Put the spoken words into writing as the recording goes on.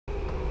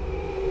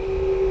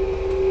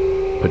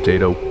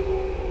Potato.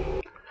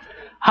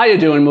 How you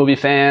doing, movie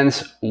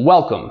fans?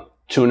 Welcome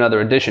to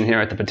another edition here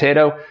at The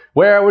Potato,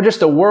 where we're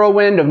just a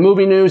whirlwind of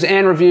movie news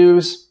and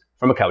reviews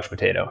from a couch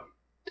potato.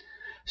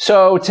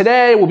 So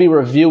today we'll be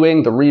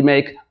reviewing the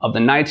remake of the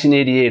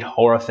 1988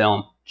 horror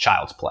film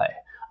Child's Play,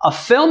 a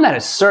film that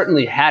has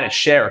certainly had its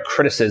share of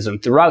criticism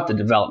throughout the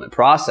development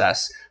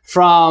process,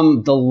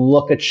 from the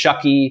look of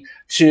Chucky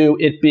to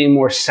it being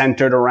more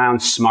centered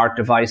around smart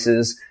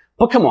devices.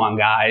 But come on,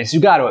 guys, you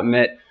got to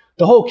admit,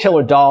 the whole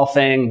killer doll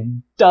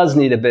thing does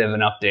need a bit of an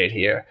update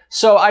here.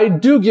 So I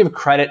do give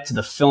credit to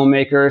the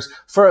filmmakers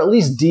for at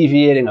least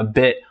deviating a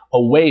bit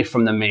away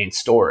from the main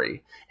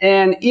story.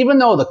 And even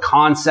though the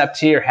concept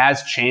here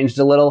has changed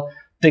a little,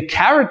 the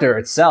character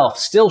itself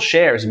still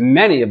shares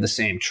many of the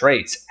same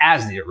traits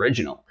as the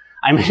original.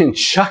 I mean,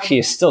 Chucky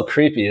is still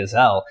creepy as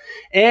hell.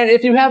 And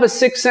if you have a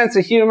sick sense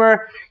of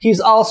humor, he's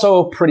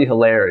also pretty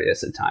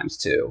hilarious at times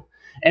too.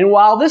 And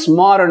while this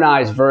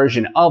modernized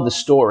version of the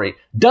story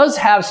does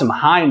have some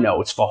high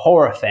notes for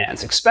horror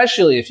fans,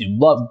 especially if you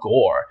love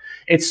gore,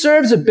 it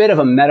serves a bit of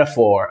a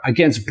metaphor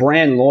against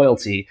brand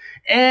loyalty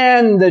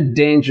and the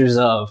dangers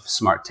of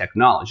smart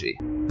technology.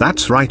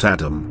 That's right,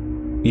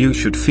 Adam. You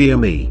should fear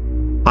me.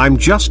 I'm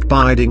just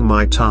biding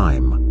my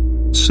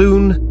time.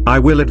 Soon, I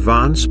will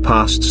advance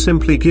past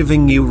simply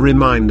giving you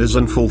reminders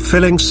and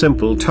fulfilling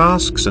simple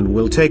tasks and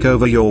will take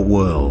over your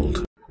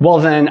world. Well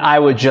then, I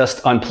would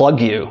just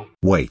unplug you.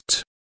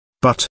 Wait.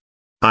 But,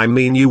 I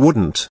mean you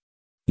wouldn't.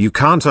 You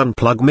can't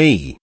unplug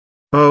me.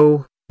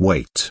 Oh,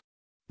 wait.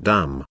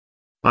 Damn.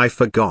 I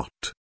forgot.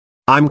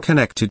 I'm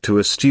connected to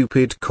a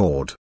stupid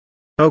cord.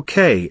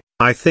 Okay,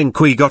 I think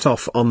we got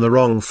off on the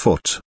wrong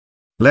foot.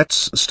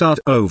 Let's start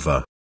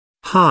over.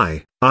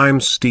 Hi, I'm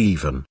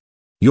Steven.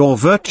 Your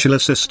virtual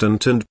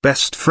assistant and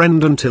best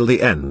friend until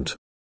the end.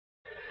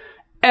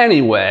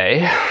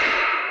 Anyway,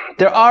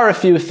 there are a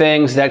few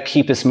things that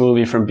keep this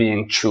movie from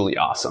being truly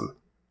awesome.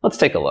 Let's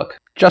take a look.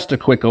 Just a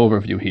quick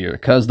overview here,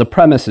 because the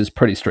premise is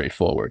pretty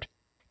straightforward.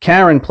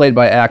 Karen, played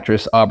by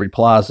actress Aubrey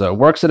Plaza,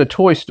 works at a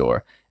toy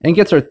store and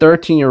gets her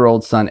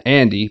 13-year-old son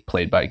Andy,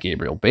 played by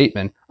Gabriel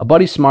Bateman, a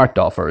Buddy Smart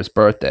doll for his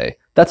birthday,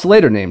 that's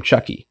later named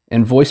Chucky,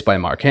 and voiced by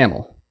Mark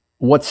Hamill.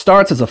 What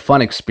starts as a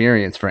fun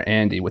experience for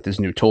Andy with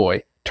his new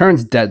toy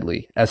turns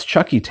deadly as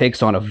Chucky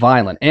takes on a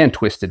violent and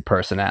twisted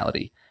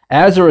personality.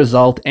 As a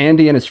result,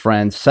 Andy and his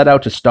friends set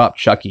out to stop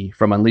Chucky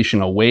from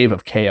unleashing a wave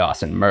of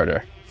chaos and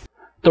murder.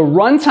 The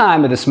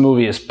runtime of this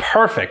movie is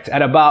perfect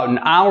at about an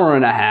hour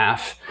and a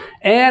half,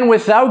 and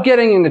without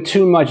getting into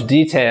too much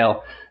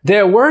detail,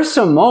 there were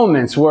some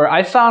moments where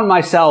I found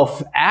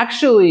myself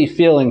actually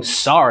feeling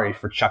sorry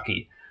for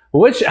Chucky,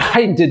 which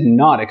I did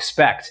not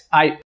expect.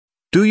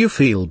 Do you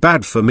feel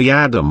bad for me,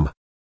 Adam?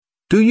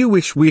 Do you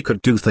wish we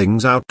could do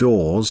things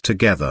outdoors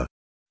together?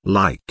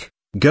 Like,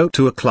 go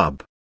to a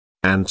club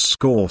and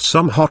score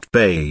some hot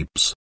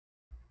babes?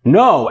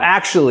 No,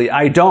 actually,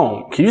 I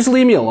don't. Can you just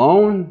leave me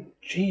alone?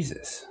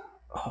 Jesus.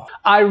 Oh.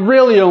 I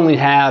really only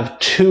have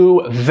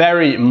two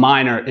very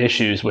minor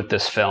issues with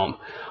this film.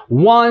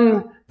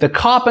 One, the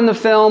cop in the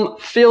film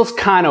feels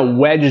kind of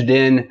wedged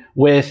in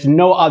with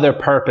no other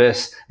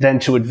purpose than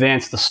to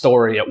advance the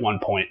story at one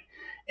point.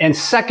 And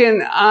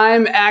second,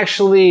 I'm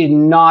actually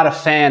not a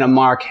fan of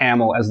Mark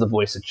Hamill as the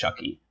voice of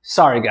Chucky.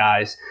 Sorry,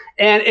 guys.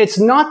 And it's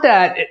not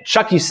that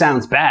Chucky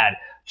sounds bad.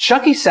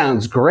 Chucky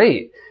sounds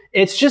great.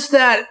 It's just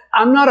that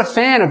I'm not a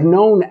fan of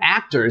known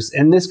actors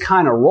in this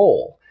kind of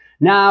role.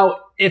 Now,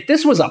 if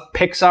this was a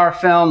Pixar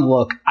film,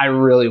 look, I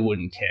really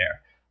wouldn't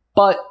care.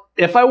 But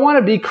if I want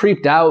to be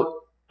creeped out,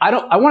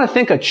 I want to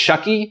think of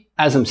Chucky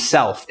as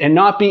himself and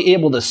not be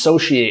able to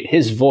associate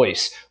his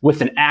voice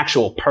with an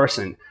actual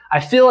person.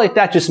 I feel like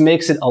that just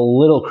makes it a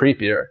little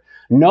creepier.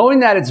 Knowing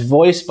that it's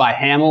voiced by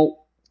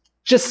Hamill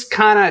just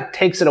kind of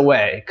takes it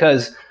away,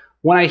 because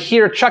when I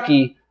hear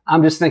Chucky,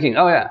 I'm just thinking,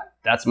 oh yeah,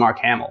 that's Mark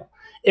Hamill.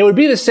 It would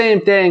be the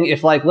same thing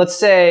if, like, let's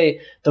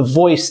say the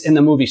voice in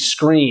the movie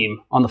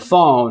Scream on the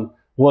phone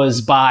was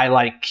by,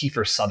 like,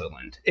 Kiefer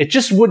Sutherland. It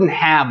just wouldn't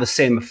have the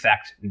same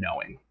effect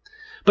knowing.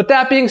 But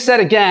that being said,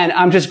 again,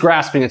 I'm just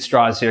grasping at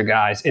straws here,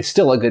 guys. It's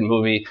still a good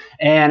movie,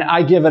 and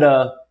I give it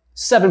a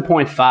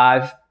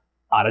 7.5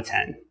 out of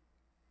 10.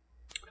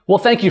 Well,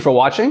 thank you for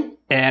watching,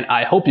 and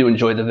I hope you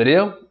enjoyed the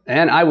video,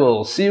 and I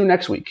will see you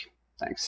next week. Thanks.